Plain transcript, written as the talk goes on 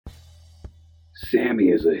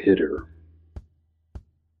Sammi Is A Hitter.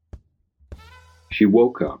 She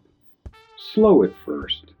woke up, slow at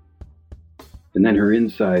first, and then her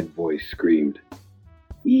inside voice screamed,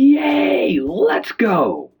 "Yay! Let's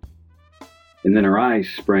go!" And then her eyes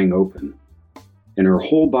sprang open, and her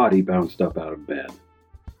whole body bounced up out of bed.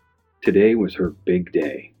 Today was her big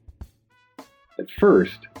day. At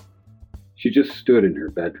first, she just stood in her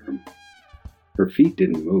bedroom. Her feet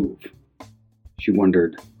didn't move. She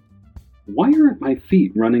wondered, why aren't my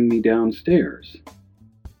feet running me downstairs?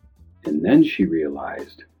 And then she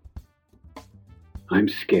realized, I'm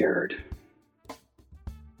scared.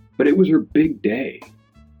 But it was her big day.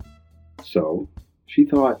 So she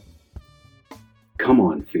thought, come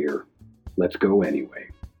on, fear, let's go anyway.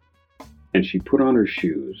 And she put on her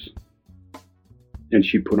shoes, and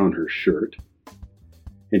she put on her shirt,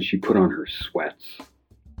 and she put on her sweats,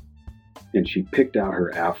 and she picked out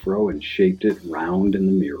her afro and shaped it round in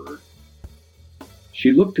the mirror.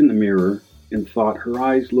 She looked in the mirror and thought her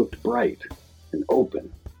eyes looked bright and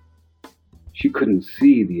open. She couldn't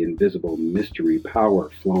see the invisible mystery power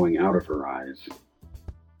flowing out of her eyes,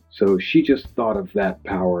 so she just thought of that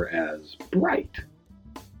power as bright.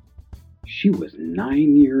 She was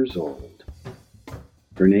 9 years old.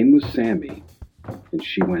 Her name was Sammi, and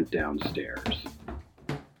she went downstairs.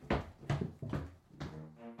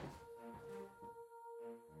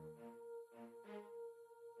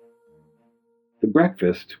 The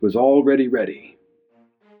breakfast was already ready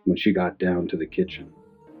when she got down to the kitchen.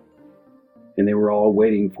 And they were all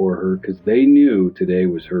waiting for her because they knew today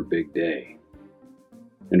was her big day.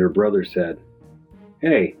 And her brother said,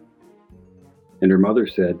 "Hey." And her mother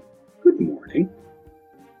said, "Good morning."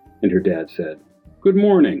 And her dad said, "Good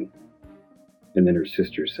morning." And then her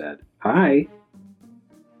sister said, "Hi."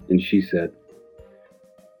 And she said,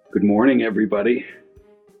 "Good morning, everybody,"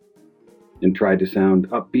 and tried to sound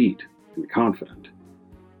upbeat and confident.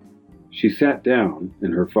 She sat down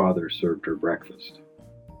and her father served her breakfast.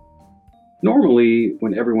 Normally,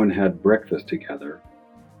 when everyone had breakfast together,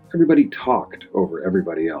 everybody talked over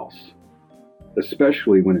everybody else,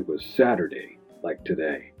 especially when it was Saturday, like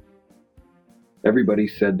today. Everybody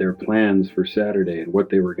said their plans for Saturday and what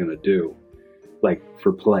they were going to do, like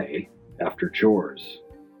for play after chores.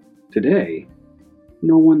 Today,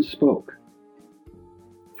 no one spoke.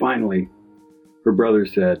 Finally, her brother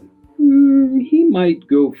said, he might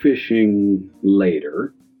go fishing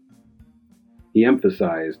later. He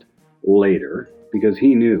emphasized later because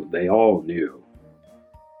he knew, they all knew,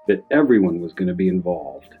 that everyone was going to be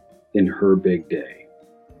involved in her big day.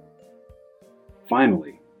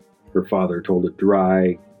 Finally, her father told a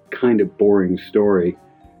dry, kind of boring story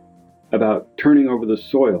about turning over the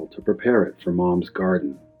soil to prepare it for Mom's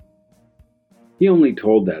garden. He only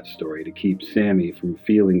told that story to keep Sammi from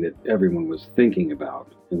feeling that everyone was thinking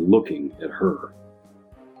about and looking at her.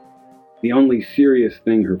 The only serious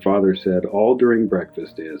thing her father said all during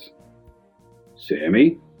breakfast is,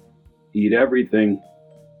 "Sammi, eat everything.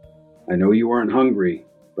 I know you aren't hungry,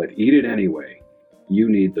 but eat it anyway. You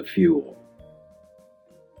need the fuel."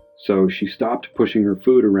 So she stopped pushing her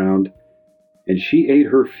food around and she ate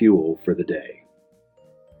her fuel for the day.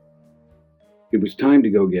 It was time to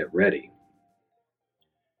go get ready,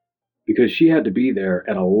 because she had to be there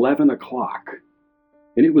at 11 o'clock,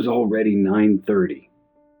 and it was already 9:30.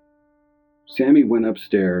 Sammi went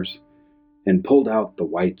upstairs and pulled out the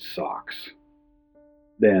white socks.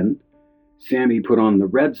 Then, Sammi put on the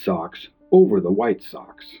red socks over the white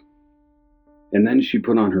socks. And then she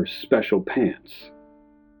put on her special pants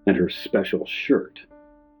and her special shirt.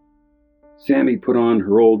 Sammi put on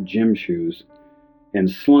her old gym shoes and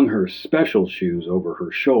slung her special shoes over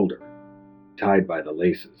her shoulder, tied by the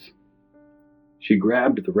laces. She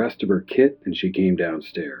grabbed the rest of her kit and she came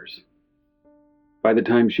downstairs. By the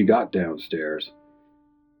time she got downstairs,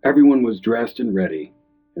 everyone was dressed and ready,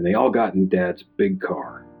 and they all got in Dad's big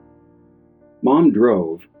car. Mom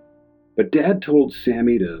drove, but Dad told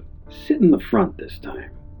Sammi to sit in the front this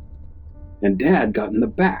time. And Dad got in the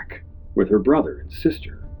back with her brother and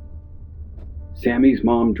sister. Sammy's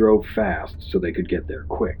mom drove fast so they could get there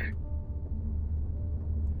quick.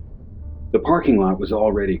 The parking lot was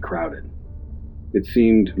already crowded. It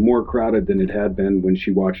seemed more crowded than it had been when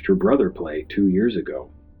she watched her brother play 2 years ago.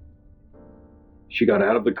 She got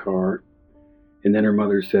out of the car, and then her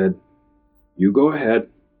mother said, "You go ahead.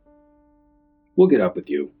 We'll get up with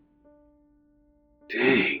you."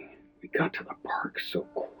 Dang, we got to the park so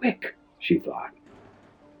quick, she thought.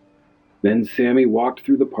 Then Sammi walked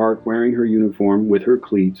through the park wearing her uniform with her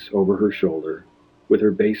cleats over her shoulder, with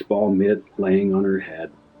her baseball mitt laying on her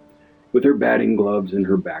head, with her batting gloves in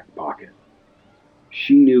her back pocket.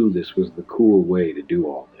 She knew this was the cool way to do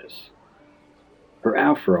all this. Her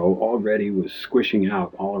afro already was squishing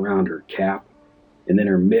out all around her cap, and then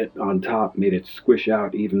her mitt on top made it squish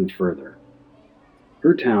out even further.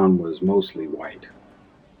 Her town was mostly white,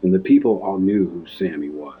 and the people all knew who Sammi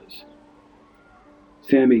was.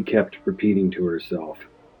 Sammi kept repeating to herself,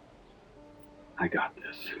 "I got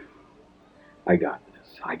this. I got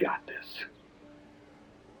this. I got this."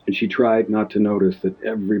 And she tried not to notice that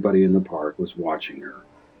everybody in the park was watching her.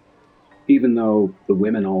 Even though the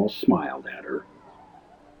women all smiled at her,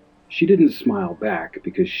 she didn't smile back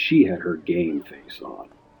because she had her game face on.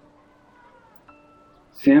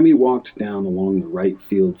 Sammi walked down along the right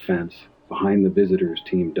field fence behind the visitors'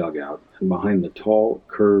 team dugout and behind the tall,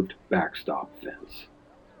 curved backstop fence.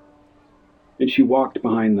 And she walked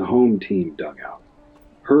behind the home team dugout,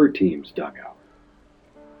 her team's dugout.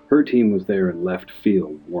 Her team was there in left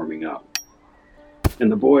field warming up.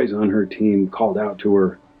 And the boys on her team called out to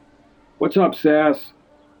her, "What's up, Sass?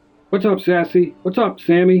 What's up, Sassy? What's up,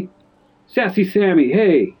 Sammi? Sassy Sammi,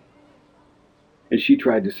 hey!" And she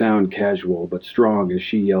tried to sound casual but strong as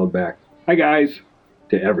she yelled back, "Hi, guys,"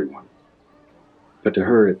 to everyone. But to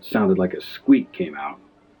her it sounded like a squeak came out,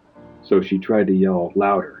 so she tried to yell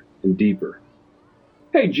louder and deeper.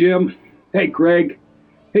 "Hey, Jim. Hey, Craig.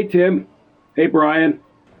 Hey, Tim. Hey, Brian.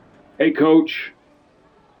 Hey, Coach."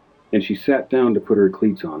 And she sat down to put her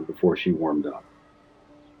cleats on before she warmed up.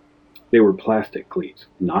 They were plastic cleats,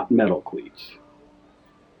 not metal cleats.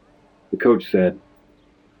 The coach said,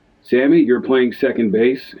 "Sammi, you're playing second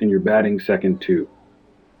base and you're batting second too."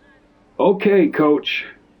 "Okay, Coach,"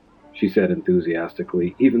 she said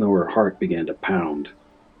enthusiastically, even though her heart began to pound.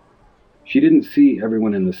 She didn't see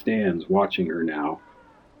everyone in the stands watching her now,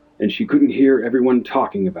 and she couldn't hear everyone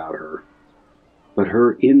talking about her, but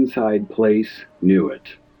her inside place knew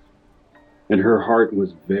it. And her heart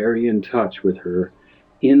was very in touch with her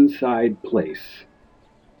inside place,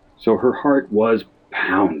 so her heart was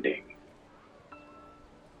pounding.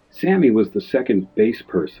 Sammi was the second base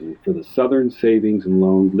person for the Southern Savings and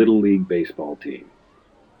Loan Little League baseball team.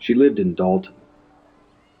 She lived in Dalton.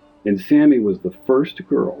 And Sammi was the first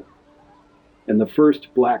girl, and the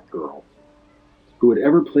first black girl, who had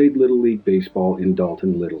ever played Little League baseball in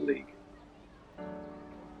Dalton Little League.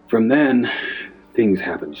 From then, things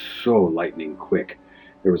happened so lightning quick.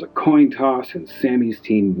 There was a coin toss, and Sammy's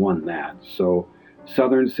team won that, so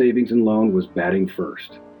Southern Savings and Loan was batting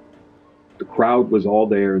first. The crowd was all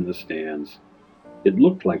there in the stands. It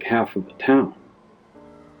looked like half of the town.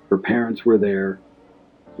 Her parents were there,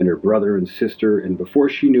 and her brother and sister, and before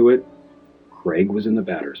she knew it, Craig was in the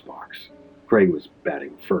batter's box. Craig was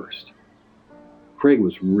batting first. Craig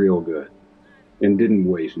was real good, and didn't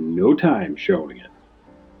waste no time showing it.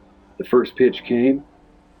 The first pitch came,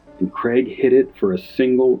 and Craig hit it for a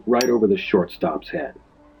single right over the shortstop's head.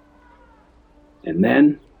 And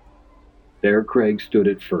then, there Craig stood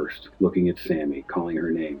at first, looking at Sammi, calling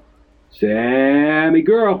her name. "Sammi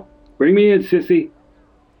girl, bring me in, sissy."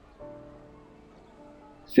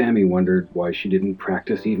 Sammi wondered why she didn't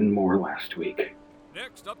practice even more last week.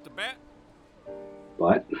 Next up to bat.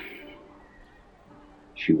 But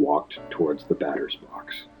she walked towards the batter's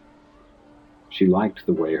box. She liked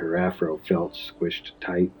the way her afro felt squished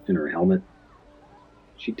tight in her helmet.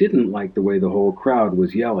 She didn't like the way the whole crowd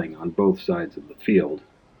was yelling on both sides of the field.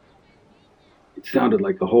 It sounded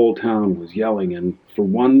like the whole town was yelling, and for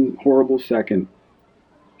one horrible second,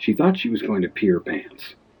 she thought she was going to pee her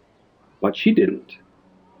pants. But she didn't.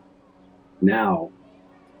 Now,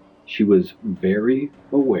 she was very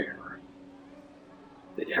aware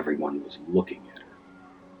that everyone was looking at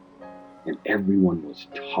her, and everyone was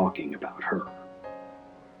talking about her.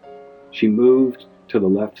 She moved to the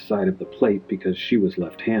left side of the plate because she was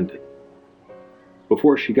left-handed.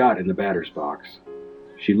 Before she got in the batter's box,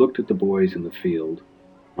 she looked at the boys in the field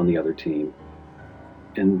on the other team,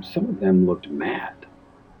 and some of them looked mad,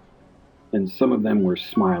 and some of them were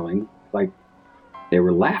smiling like they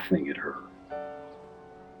were laughing at her.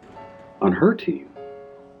 On her team,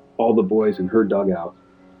 all the boys in her dugout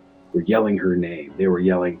were yelling her name. They were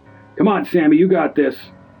yelling, "Come on, Sammi, you got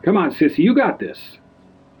this. Come on, Sissy, you got this."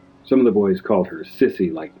 Some of the boys called her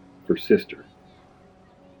Sissy, like her sister.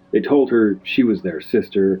 They told her she was their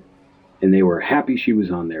sister, and they were happy she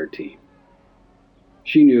was on their team.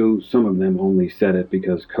 She knew some of them only said it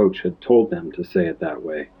because Coach had told them to say it that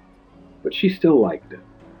way, but she still liked it.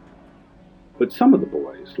 But some of the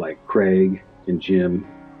boys, like Craig and Jim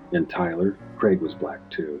and Tyler, Craig was black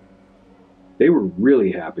too, they were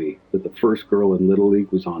really happy that the first girl in Little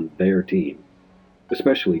League was on their team,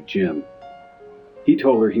 especially Jim. He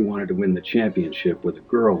told her he wanted to win the championship with a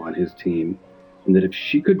girl on his team, and that if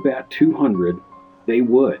she could bat 200, they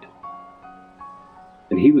would.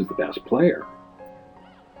 And he was the best player.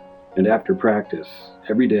 And after practice,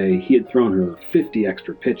 every day he had thrown her 50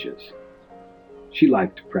 extra pitches. She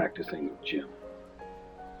liked practicing with Jim.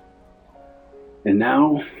 And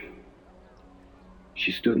now,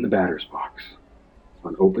 she stood in the batter's box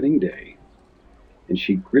on opening day, and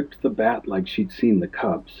she gripped the bat like she'd seen the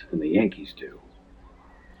Cubs and the Yankees do.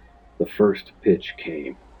 The first pitch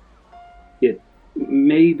came. It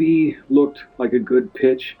maybe looked like a good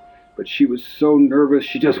pitch, but she was so nervous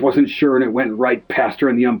she just wasn't sure, and it went right past her,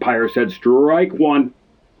 and the umpire said, "Strike one."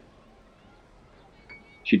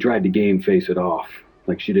 She tried to game face it off,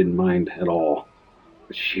 like she didn't mind at all,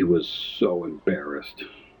 but she was so embarrassed.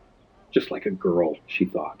 Just like a girl, she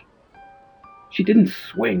thought. She didn't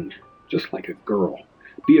swing, just like a girl.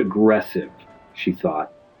 Be aggressive, she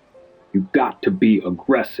thought. You've got to be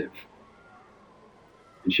aggressive.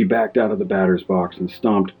 And she backed out of the batter's box and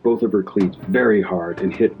stomped both of her cleats very hard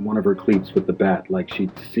and hit one of her cleats with the bat like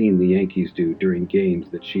she'd seen the Yankees do during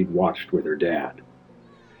games that she'd watched with her dad.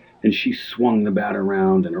 And she swung the bat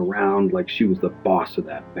around and around like she was the boss of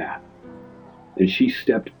that bat. And she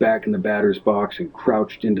stepped back in the batter's box and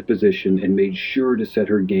crouched into position and made sure to set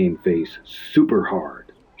her game face super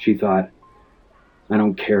hard. She thought, I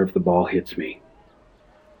don't care if the ball hits me.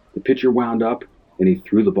 The pitcher wound up and he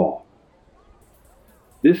threw the ball.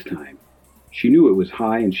 This time, she knew it was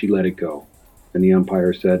high and she let it go. And the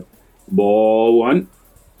umpire said, "Ball one."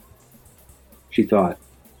 She thought,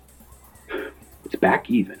 it's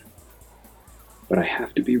back even. But I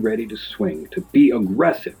have to be ready to swing, to be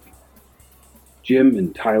aggressive. Jim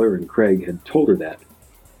and Tyler and Craig had told her that.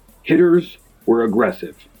 Hitters were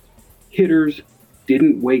aggressive. Hitters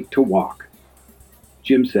didn't wait to walk.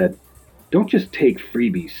 Jim said, "Don't just take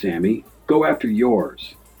freebies, Sammy. Go after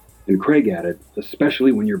yours." And Craig added,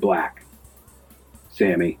 "Especially when you're black."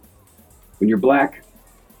 "Sammy, when you're black,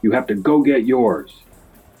 you have to go get yours."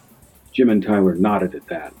 Jim and Tyler nodded at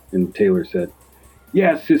that, and Taylor said,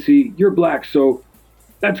 "Yeah, sissy, you're black, so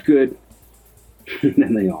that's good." And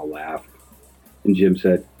then they all laughed. And Jim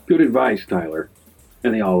said, "Good advice, Tyler."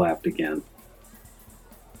 And they all laughed again.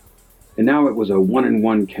 And now it was a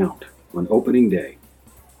 1-1 count on opening day,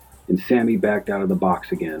 and Sammy backed out of the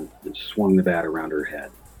box again and swung the bat around her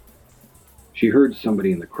head. She heard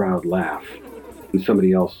somebody in the crowd laugh, and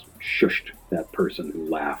somebody else shushed that person who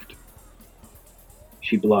laughed.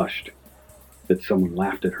 She blushed that someone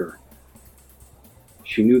laughed at her.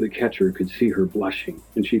 She knew the catcher could see her blushing,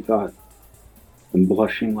 and she thought, I'm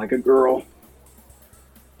blushing like a girl.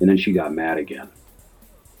 And then she got mad again.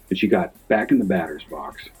 And she got back in the batter's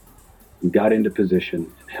box and got into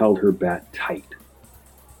position and held her bat tight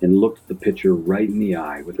and looked the pitcher right in the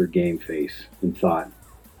eye with her game face and thought,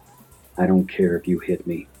 I don't care if you hit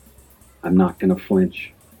me. I'm not going to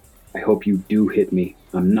flinch. I hope you do hit me.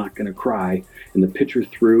 I'm not going to cry. And the pitcher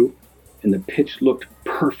threw, and the pitch looked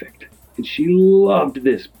perfect. And she loved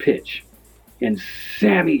this pitch. And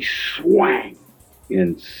Sammy swang,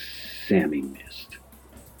 and Sammy missed.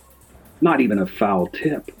 Not even a foul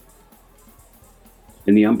tip.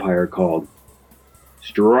 And the umpire called,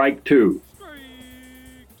 strike two.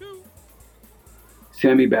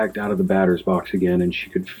 Sammy backed out of the batter's box again, and she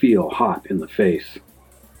could feel hot in the face.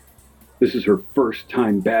 This is her first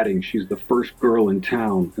time batting. She's the first girl in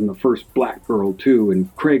town, and the first black girl, too,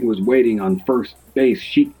 and Craig was waiting on first base.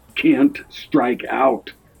 She can't strike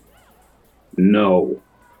out. No,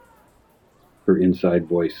 her inside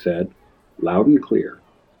voice said, loud and clear.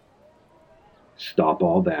 Stop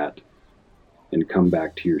all that and come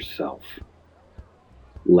back to yourself.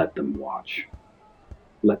 Let them watch.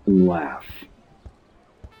 Let them laugh.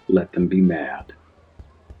 Let them be mad.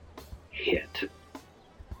 Hit.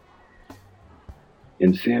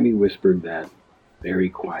 And Sammy whispered that very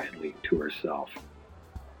quietly to herself.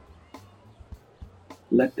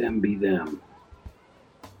 Let them be them.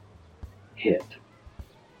 Hit.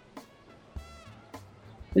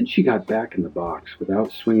 Then she got back in the box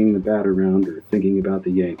without swinging the bat around or thinking about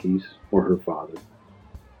the Yankees or her father.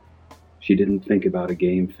 She didn't think about a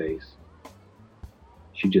game face.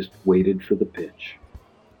 She just waited for the pitch.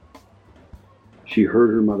 She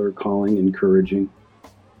heard her mother calling, encouraging,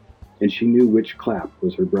 and she knew which clap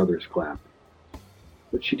was her brother's clap.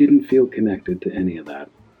 But she didn't feel connected to any of that.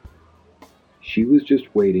 She was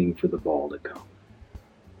just waiting for the ball to come.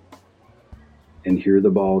 And here the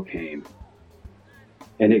ball came.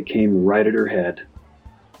 And it came right at her head.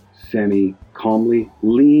 Sammy calmly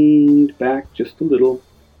leaned back just a little,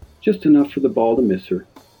 just enough for the ball to miss her.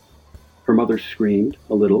 Her mother screamed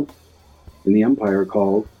a little, and the umpire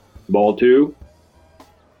called, ball two.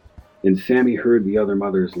 And Sammy heard the other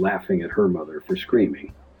mothers laughing at her mother for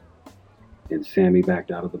screaming. And Sammy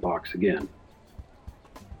backed out of the box again.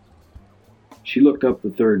 She looked up the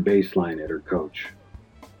third baseline at her coach,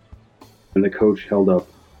 and the coach held up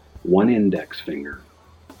one index finger,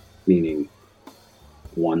 meaning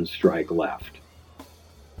one strike left.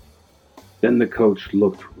 Then the coach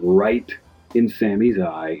looked right in Sammy's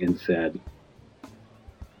eye and said,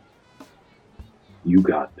 "You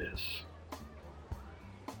got this."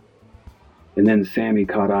 And then Sammi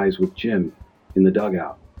caught eyes with Jim in the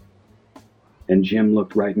dugout. And Jim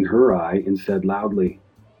looked right in her eye and said loudly,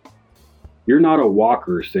 "You're not a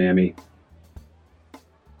walker, Sammi."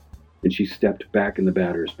 And she stepped back in the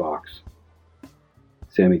batter's box.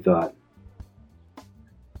 Sammi thought,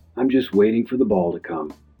 "I'm just waiting for the ball to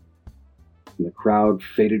come." And the crowd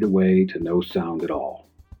faded away to no sound at all.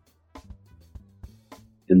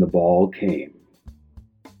 And the ball came.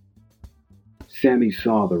 Sammi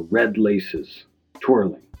saw the red laces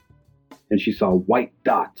twirling, and she saw white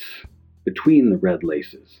dots between the red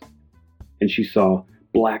laces, and she saw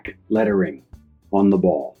black lettering on the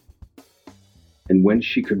ball. And when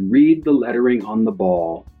she could read the lettering on the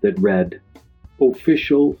ball that read,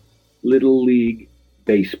 "Official Little League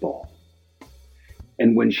Baseball,"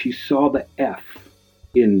 and when she saw the F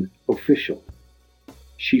in official,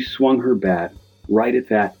 she swung her bat right at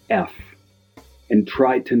that F and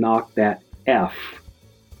tried to knock that F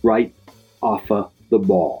right off of the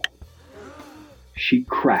ball. She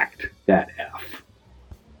cracked that F.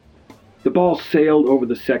 The ball sailed over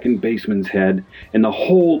the second baseman's head, and the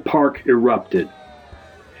whole park erupted.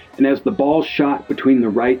 And as the ball shot between the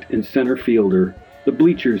right and center fielder, the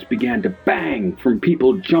bleachers began to bang from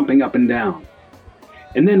people jumping up and down.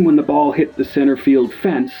 And then when the ball hit the center field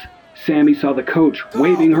fence, Sammi saw the coach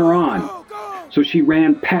waving her on. So she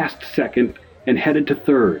ran past second and headed to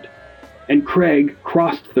third. And Craig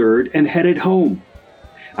crossed third and headed home.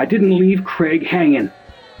 "I didn't leave Craig hanging,"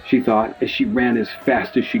 she thought as she ran as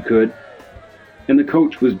fast as she could. And the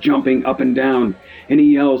coach was jumping up and down, and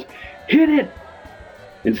he yells, "Hit it!"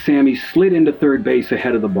 And Sammi slid into third base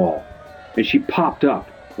ahead of the ball, and she popped up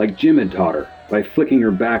like Jim had taught her by flicking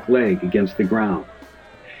her back leg against the ground.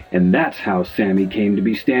 And that's how Sammi came to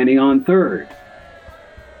be standing on third.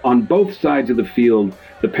 On both sides of the field,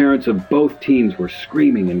 the parents of both teams were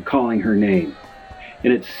screaming and calling her name.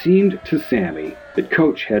 And it seemed to Sammi that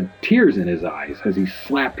Coach had tears in his eyes as he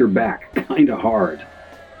slapped her back kinda hard.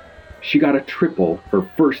 She got a triple her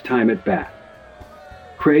first time at bat.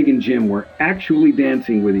 Craig and Jim were actually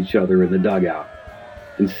dancing with each other in the dugout.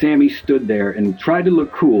 And Sammi stood there and tried to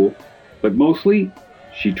look cool, but mostly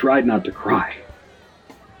she tried not to cry.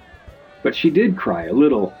 But she did cry a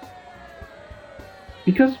little,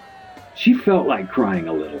 because she felt like crying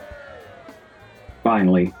a little.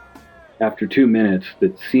 Finally, after 2 minutes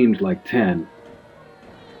that seemed like 10,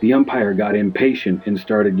 the umpire got impatient and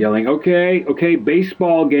started yelling, Okay,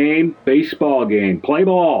 baseball game, play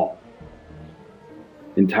ball."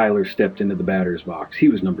 And Tyler stepped into the batter's box. He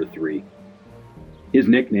was number 3. His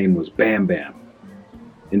nickname was Bam Bam.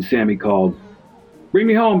 And Sammi called, "Bring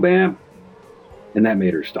me home, Bam." And that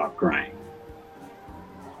made her stop crying.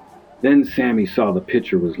 Then Sammi saw the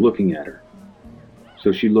pitcher was looking at her,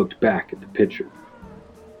 so she looked back at the pitcher.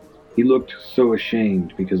 He looked so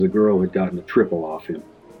ashamed because a girl had gotten a triple off him.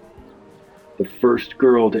 The first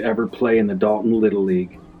girl to ever play in the Dalton Little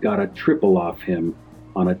League got a triple off him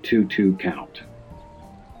on a 2-2 count.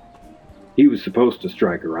 He was supposed to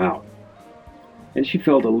strike her out, and she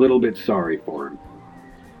felt a little bit sorry for him.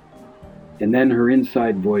 And then her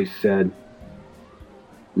inside voice said,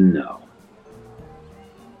 "No.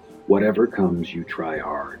 Whatever comes, you try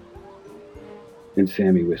hard." And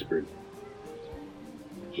Sammi whispered,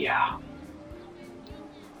 "Yeah,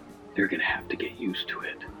 they're gonna have to get used to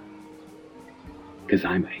it, 'cause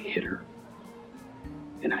I'm a hitter,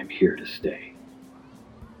 and I'm here to stay."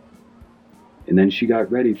 And then she got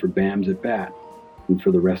ready for Bam's at bat, and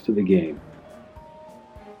for the rest of the game,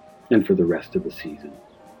 and for the rest of the season,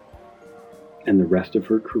 and the rest of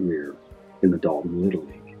her career in the Dalton Little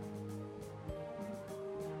League.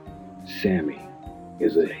 Sammi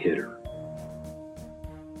is a hitter.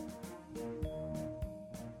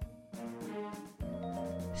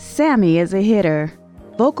 Sammi is a Hitter.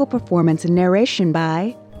 Vocal performance and narration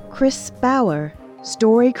by Chris Bauer.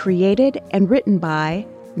 Story created and written by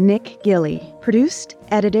Nick Gilly. Produced,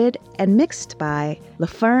 edited, and mixed by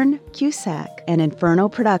LaFern Cusack and Inferno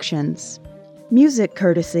Productions. Music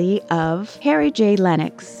courtesy of Harry J.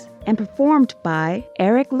 Lennox and performed by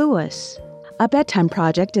Eric Lewis. A Bedtime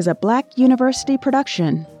Project is a Black University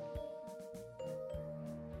production.